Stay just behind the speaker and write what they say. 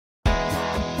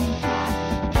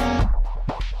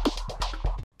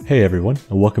Hey everyone,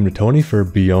 and welcome to Tony for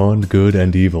Beyond Good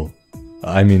and Evil.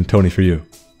 I mean Tony for you.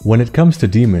 When it comes to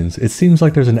demons, it seems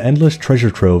like there's an endless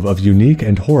treasure trove of unique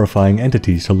and horrifying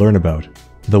entities to learn about.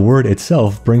 The word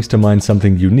itself brings to mind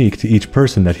something unique to each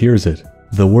person that hears it.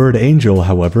 The word angel,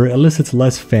 however, elicits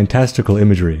less fantastical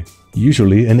imagery.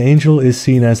 Usually, an angel is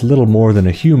seen as little more than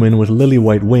a human with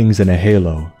lily-white wings and a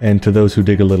halo, and to those who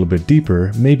dig a little bit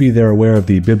deeper, maybe they're aware of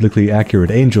the biblically accurate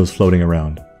angels floating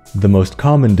around. The most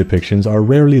common depictions are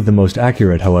rarely the most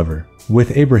accurate, however.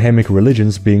 With Abrahamic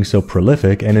religions being so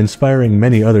prolific and inspiring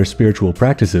many other spiritual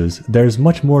practices, there's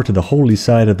much more to the holy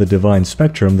side of the divine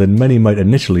spectrum than many might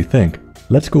initially think.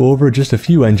 Let's go over just a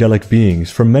few angelic beings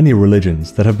from many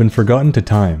religions that have been forgotten to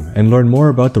time and learn more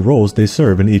about the roles they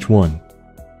serve in each one.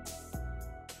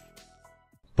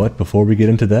 But before we get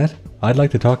into that, I'd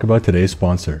like to talk about today's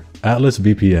sponsor, Atlas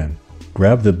VPN.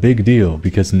 Grab the big deal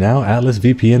because now Atlas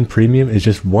VPN Premium is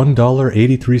just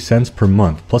 $1.83 per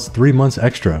month plus 3 months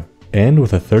extra, and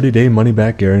with a 30-day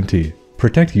money-back guarantee.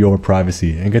 Protect your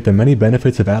privacy and get the many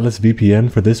benefits of Atlas VPN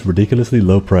for this ridiculously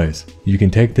low price. You can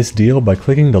take this deal by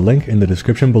clicking the link in the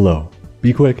description below.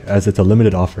 Be quick as it's a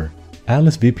limited offer.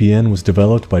 Atlas VPN was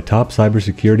developed by top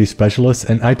cybersecurity specialists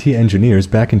and IT engineers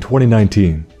back in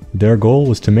 2019. Their goal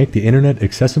was to make the internet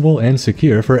accessible and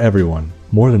secure for everyone.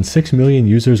 More than 6 million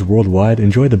users worldwide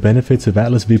enjoy the benefits of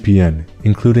Atlas VPN,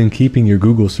 including keeping your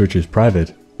Google searches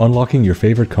private, unlocking your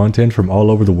favorite content from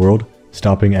all over the world,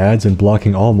 stopping ads and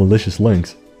blocking all malicious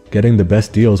links, getting the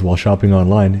best deals while shopping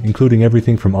online, including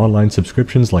everything from online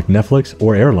subscriptions like Netflix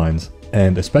or airlines,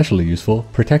 and especially useful,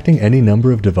 protecting any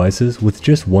number of devices with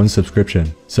just one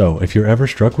subscription. So if you're ever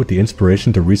struck with the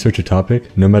inspiration to research a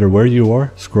topic, no matter where you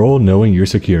are, scroll knowing you're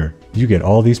secure. You get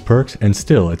all these perks and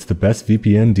still it's the best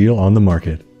VPN deal on the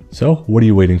market. So what are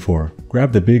you waiting for?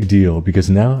 Grab the big deal because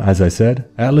now, as I said,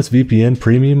 Atlas VPN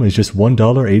Premium is just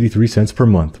 $1.83 per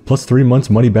month plus 3 months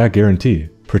money back guarantee.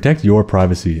 Protect your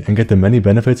privacy and get the many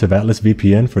benefits of Atlas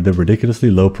VPN for the ridiculously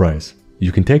low price.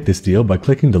 You can take this deal by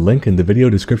clicking the link in the video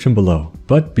description below,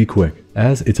 but be quick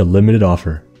as it's a limited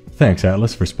offer. Thanks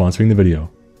Atlas for sponsoring the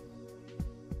video.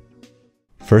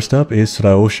 First up is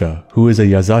Sraosha, who is a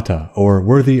Yazata, or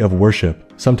worthy of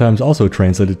worship, sometimes also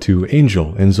translated to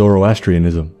angel in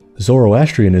Zoroastrianism.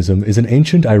 Zoroastrianism is an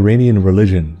ancient Iranian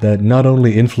religion that not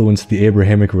only influenced the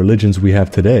Abrahamic religions we have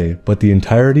today, but the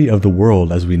entirety of the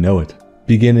world as we know it.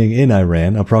 Beginning in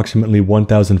Iran approximately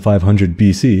 1500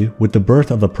 BC with the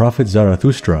birth of the prophet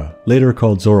Zarathustra, later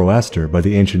called Zoroaster by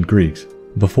the ancient Greeks.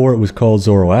 Before it was called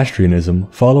Zoroastrianism,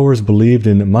 followers believed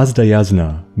in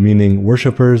Mazdayazna, meaning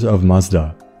worshippers of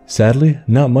Mazda. Sadly,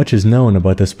 not much is known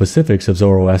about the specifics of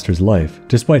Zoroaster's life,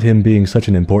 despite him being such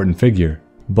an important figure.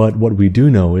 But what we do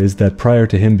know is that prior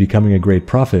to him becoming a great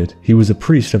prophet, he was a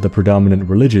priest of the predominant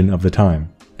religion of the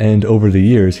time. And over the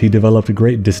years, he developed a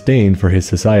great disdain for his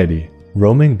society.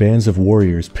 Roaming bands of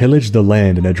warriors pillaged the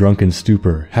land in a drunken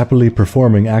stupor, happily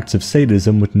performing acts of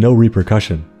sadism with no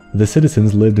repercussion. The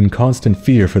citizens lived in constant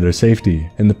fear for their safety,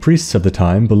 and the priests of the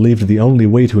time believed the only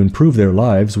way to improve their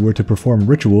lives were to perform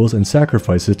rituals and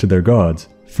sacrifices to their gods.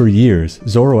 For years,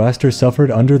 Zoroaster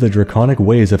suffered under the draconic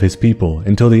ways of his people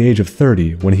until the age of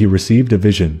 30 when he received a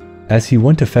vision. As he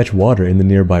went to fetch water in the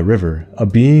nearby river, a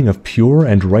being of pure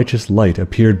and righteous light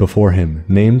appeared before him,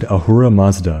 named Ahura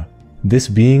Mazda. This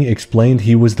being explained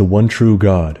he was the one true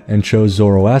God, and chose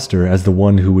Zoroaster as the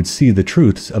one who would see the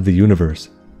truths of the universe.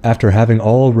 After having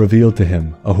all revealed to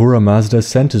him, Ahura Mazda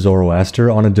sent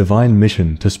Zoroaster on a divine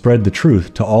mission to spread the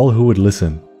truth to all who would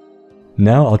listen.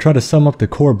 Now I'll try to sum up the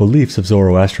core beliefs of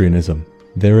Zoroastrianism.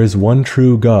 There is one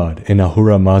true God in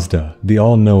Ahura Mazda, the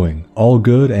all-knowing,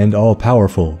 all-good and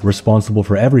all-powerful, responsible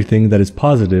for everything that is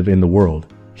positive in the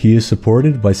world. He is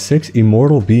supported by 6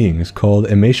 immortal beings called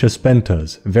Emesha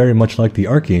Spentas, very much like the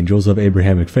archangels of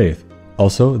Abrahamic faith.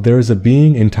 Also, there is a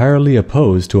being entirely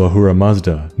opposed to Ahura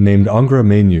Mazda, named Angra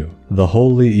Mainyu, the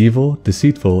wholly evil,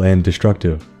 deceitful, and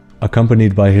destructive.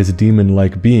 Accompanied by his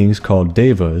demon-like beings called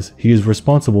Devas, he is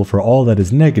responsible for all that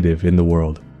is negative in the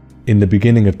world. In the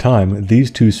beginning of time, these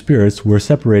two spirits were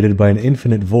separated by an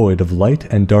infinite void of light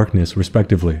and darkness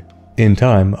respectively. In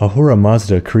time, Ahura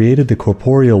Mazda created the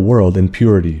corporeal world in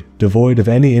purity, devoid of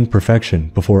any imperfection,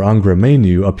 before Angra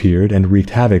Mainyu appeared and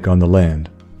wreaked havoc on the land.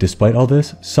 Despite all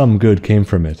this, some good came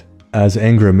from it. As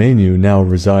Angra Mainyu now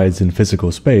resides in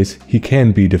physical space, he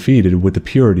can be defeated with the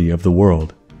purity of the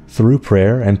world. Through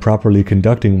prayer and properly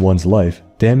conducting one's life,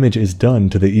 damage is done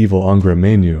to the evil Angra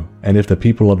Mainyu, and if the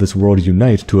people of this world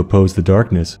unite to oppose the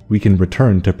darkness, we can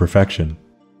return to perfection.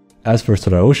 As for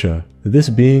Sraosha, this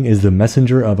being is the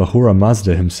messenger of Ahura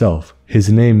Mazda himself, his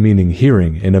name meaning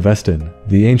hearing in Avestan,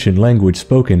 the ancient language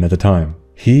spoken at the time.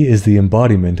 He is the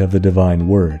embodiment of the divine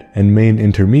word and main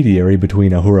intermediary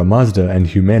between Ahura Mazda and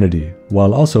humanity,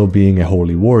 while also being a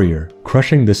holy warrior,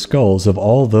 crushing the skulls of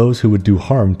all those who would do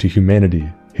harm to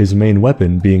humanity, his main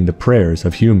weapon being the prayers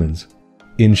of humans.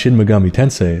 In Shin Megami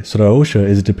Tensei, Sraosha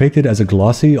is depicted as a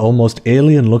glossy, almost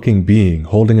alien-looking being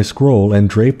holding a scroll and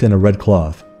draped in a red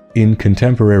cloth. In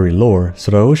contemporary lore,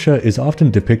 Sraosha is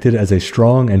often depicted as a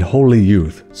strong and holy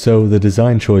youth, so the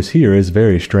design choice here is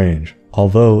very strange.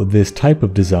 Although this type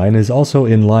of design is also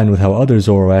in line with how other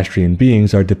Zoroastrian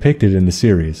beings are depicted in the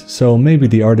series, so maybe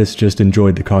the artists just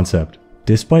enjoyed the concept.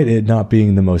 Despite it not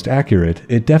being the most accurate,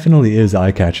 it definitely is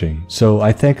eye-catching, so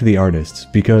I thank the artists,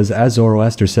 because as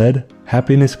Zoroaster said,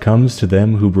 happiness comes to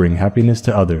them who bring happiness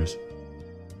to others.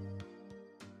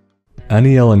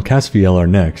 Aniel and Kazfiel are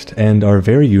next, and are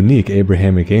very unique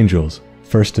Abrahamic angels.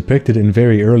 First depicted in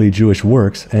very early Jewish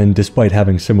works, and despite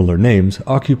having similar names,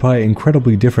 occupy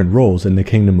incredibly different roles in the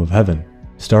kingdom of heaven.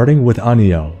 Starting with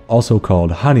Aniel, also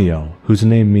called Haniel, whose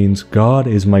name means God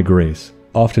is my grace,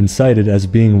 often cited as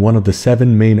being one of the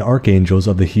 7 main archangels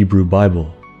of the Hebrew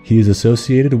Bible. He is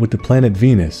associated with the planet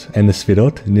Venus and the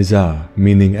Sfirot Nizah,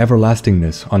 meaning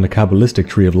everlastingness on the Kabbalistic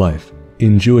tree of life.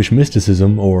 In Jewish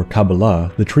mysticism, or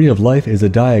Kabbalah, the tree of life is a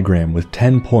diagram with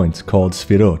 10 points called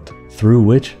Sfirot, through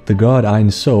which the god Ein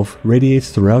Sof radiates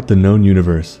throughout the known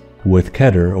universe, with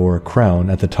Keter, or crown,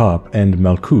 at the top and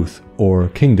Malkuth, or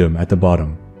kingdom, at the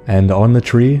bottom. And on the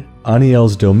tree,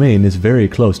 Aniel's domain is very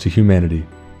close to humanity.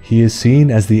 He is seen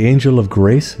as the angel of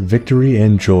grace, victory,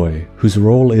 and joy, whose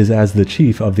role is as the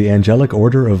chief of the angelic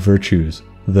order of virtues.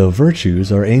 The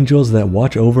virtues are angels that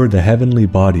watch over the heavenly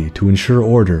body to ensure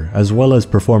order, as well as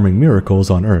performing miracles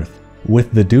on earth.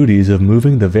 With the duties of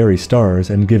moving the very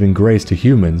stars and giving grace to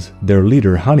humans, their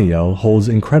leader Haniel holds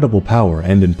incredible power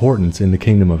and importance in the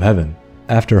kingdom of heaven.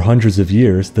 After hundreds of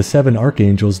years, the 7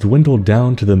 archangels dwindled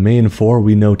down to the main 4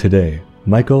 we know today: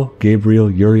 Michael,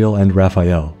 Gabriel, Uriel, and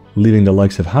Raphael, leaving the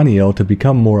likes of Haniel to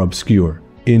become more obscure.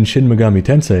 In Shin Megami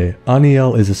Tensei,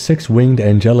 Aniel is a 6-winged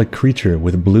angelic creature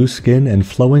with blue skin and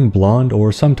flowing blonde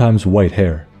or sometimes white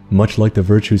hair. Much like the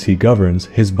virtues he governs,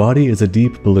 his body is a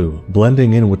deep blue,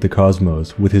 blending in with the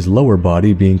cosmos, with his lower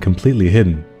body being completely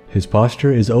hidden. His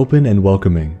posture is open and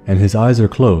welcoming, and his eyes are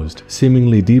closed,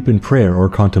 seemingly deep in prayer or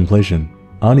contemplation.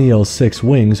 Aniel's 6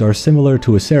 wings are similar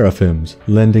to a seraphim's,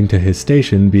 lending to his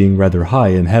station being rather high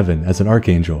in heaven as an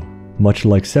archangel, much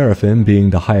like seraphim being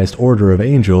the highest order of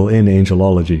angel in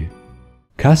angelology.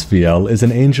 Kazfiel is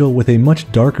an angel with a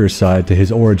much darker side to his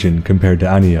origin compared to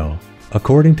Aniel.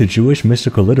 According to Jewish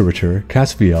mystical literature,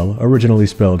 Kazfiel, originally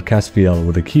spelled Kazfiel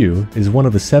with a Q, is one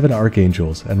of the 7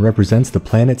 archangels and represents the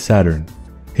planet Saturn.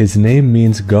 His name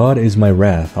means God is my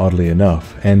wrath, oddly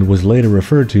enough, and was later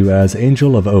referred to as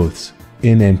Angel of Oaths.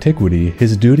 In antiquity,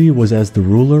 his duty was as the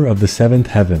ruler of the 7th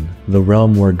heaven, the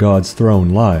realm where God's throne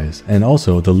lies, and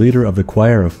also the leader of the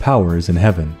choir of powers in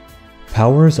heaven.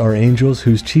 Powers are angels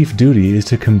whose chief duty is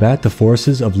to combat the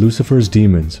forces of Lucifer's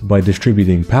demons by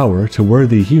distributing power to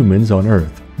worthy humans on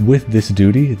earth. With this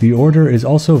duty, the order is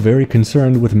also very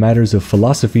concerned with matters of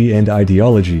philosophy and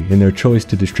ideology in their choice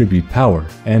to distribute power,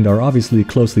 and are obviously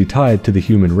closely tied to the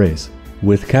human race.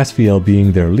 With Kazfiel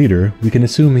being their leader, we can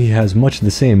assume he has much the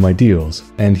same ideals,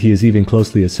 and he is even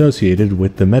closely associated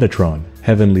with the Metatron,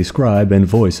 heavenly scribe and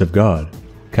voice of God.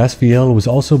 Kazfiel was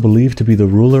also believed to be the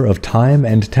ruler of time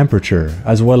and temperature,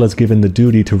 as well as given the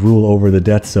duty to rule over the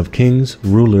deaths of kings,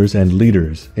 rulers, and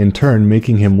leaders, in turn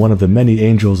making him one of the many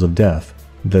angels of death.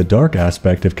 The dark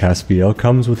aspect of Kazfiel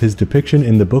comes with his depiction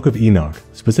in the Book of Enoch,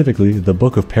 specifically the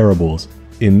Book of Parables.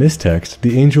 In this text,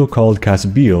 the angel called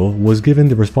Kazfiel was given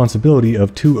the responsibility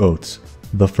of 2 oaths.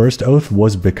 The first oath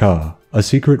was Beka, a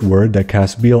secret word that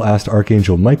Kazfiel asked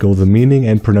Archangel Michael the meaning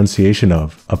and pronunciation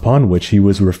of, upon which he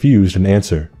was refused an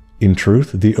answer. In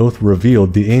truth, the oath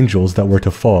revealed the angels that were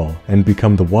to fall and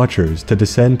become the Watchers to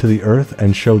descend to the earth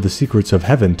and show the secrets of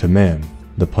heaven to man,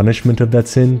 the punishment of that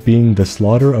sin being the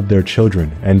slaughter of their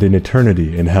children and an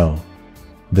eternity in hell.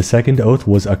 The second oath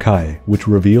was Akai, which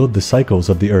revealed the cycles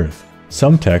of the earth.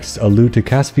 Some texts allude to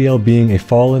Kazfiel being a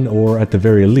fallen or at the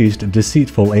very least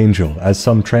deceitful angel, as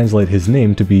some translate his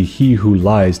name to be he who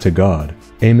lies to God,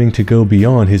 aiming to go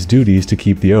beyond his duties to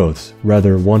keep the oaths,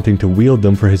 rather wanting to wield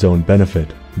them for his own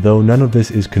benefit, though none of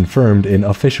this is confirmed in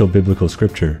official biblical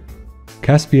scripture.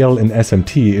 Kazfiel in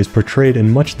SMT is portrayed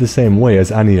in much the same way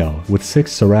as Aniel, with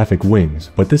 6 seraphic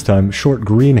wings, but this time short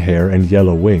green hair and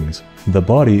yellow wings. The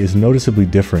body is noticeably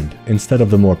different. Instead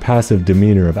of the more passive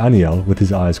demeanor of Aniel with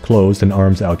his eyes closed and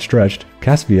arms outstretched,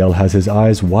 Kazfiel has his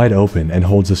eyes wide open and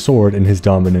holds a sword in his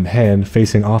dominant hand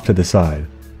facing off to the side.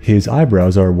 His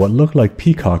eyebrows are what look like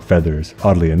peacock feathers,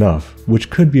 oddly enough, which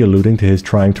could be alluding to his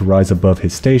trying to rise above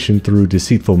his station through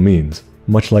deceitful means,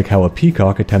 much like how a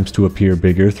peacock attempts to appear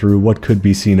bigger through what could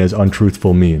be seen as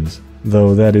untruthful means,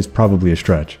 though that is probably a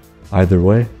stretch. Either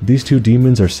way, these two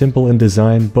demons are simple in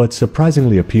design but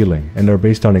surprisingly appealing and are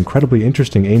based on incredibly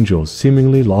interesting angels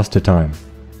seemingly lost to time.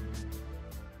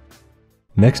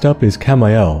 Next up is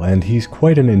Camael, and he's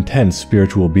quite an intense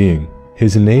spiritual being.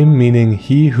 His name meaning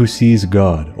he who sees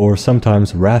God, or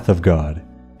sometimes wrath of God.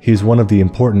 He's one of the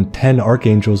important 10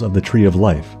 archangels of the Tree of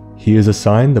Life. He is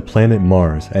assigned the planet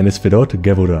Mars and is Sfirot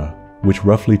Gevurah, which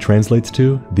roughly translates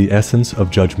to the essence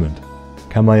of judgment.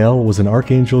 Camael was an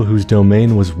archangel whose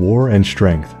domain was war and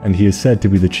strength, and he is said to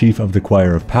be the chief of the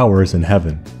choir of powers in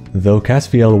heaven. Though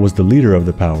Kazfiel was the leader of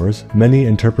the powers, many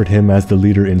interpret him as the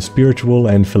leader in spiritual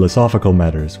and philosophical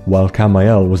matters, while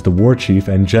Camael was the war chief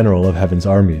and general of heaven's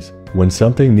armies. When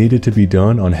something needed to be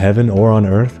done on heaven or on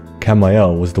earth,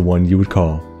 Camael was the one you would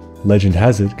call. Legend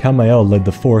has it, Camael led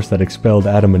the force that expelled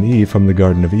Adam and Eve from the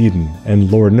Garden of Eden, and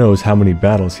Lord knows how many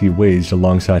battles he waged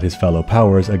alongside his fellow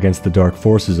powers against the dark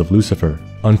forces of Lucifer.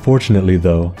 Unfortunately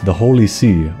though, the Holy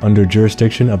See, under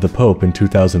jurisdiction of the Pope in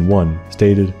 2001,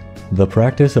 stated, "The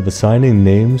practice of assigning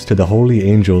names to the holy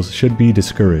angels should be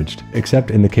discouraged,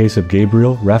 except in the case of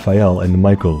Gabriel, Raphael, and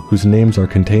Michael, whose names are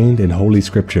contained in Holy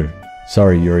Scripture."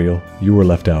 Sorry, Uriel, you were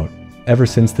left out. Ever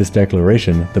since this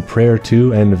declaration, the prayer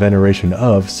to and veneration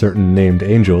of certain named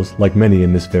angels, like many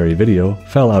in this very video,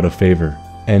 fell out of favor.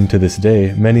 And to this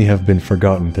day, many have been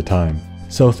forgotten to time.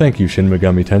 So thank you Shin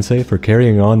Megami Tensei for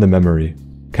carrying on the memory.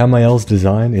 Camael's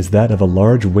design is that of a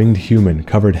large winged human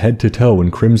covered head to toe in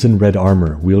crimson red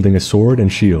armor, wielding a sword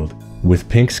and shield. With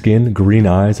pink skin, green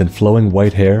eyes, and flowing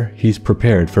white hair, he's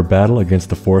prepared for battle against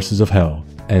the forces of hell,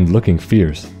 and looking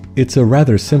fierce. It's a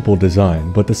rather simple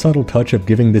design, but the subtle touch of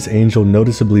giving this angel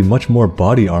noticeably much more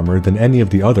body armor than any of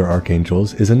the other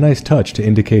archangels is a nice touch to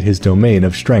indicate his domain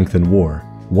of strength and war.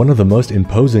 One of the most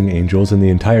imposing angels in the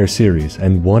entire series,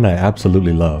 and one I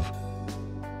absolutely love.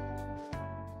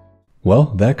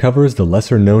 Well, that covers the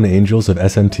lesser known angels of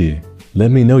SMT.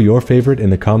 Let me know your favorite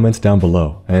in the comments down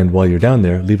below, and while you're down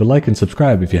there, leave a like and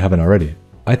subscribe if you haven't already.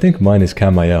 I think mine is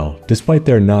Camael. Despite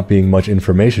there not being much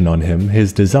information on him,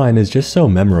 his design is just so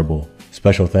memorable.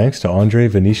 Special thanks to Andre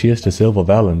Vinicius da Silva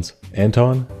Valens,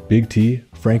 Anton, Big T,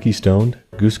 Frankie Stoned,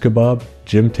 Goose Kebab,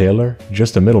 Jim Taylor,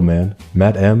 Just a Middleman,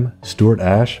 Matt M, Stuart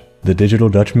Ash, The Digital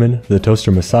Dutchman, The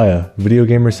Toaster Messiah,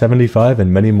 VideoGamer75,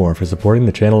 and many more for supporting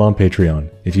the channel on Patreon.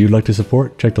 If you'd like to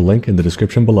support, check the link in the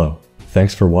description below.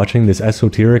 Thanks for watching this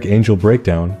esoteric angel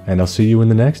breakdown, and I'll see you in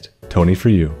the next Tony for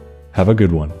You. Have a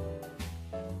good one.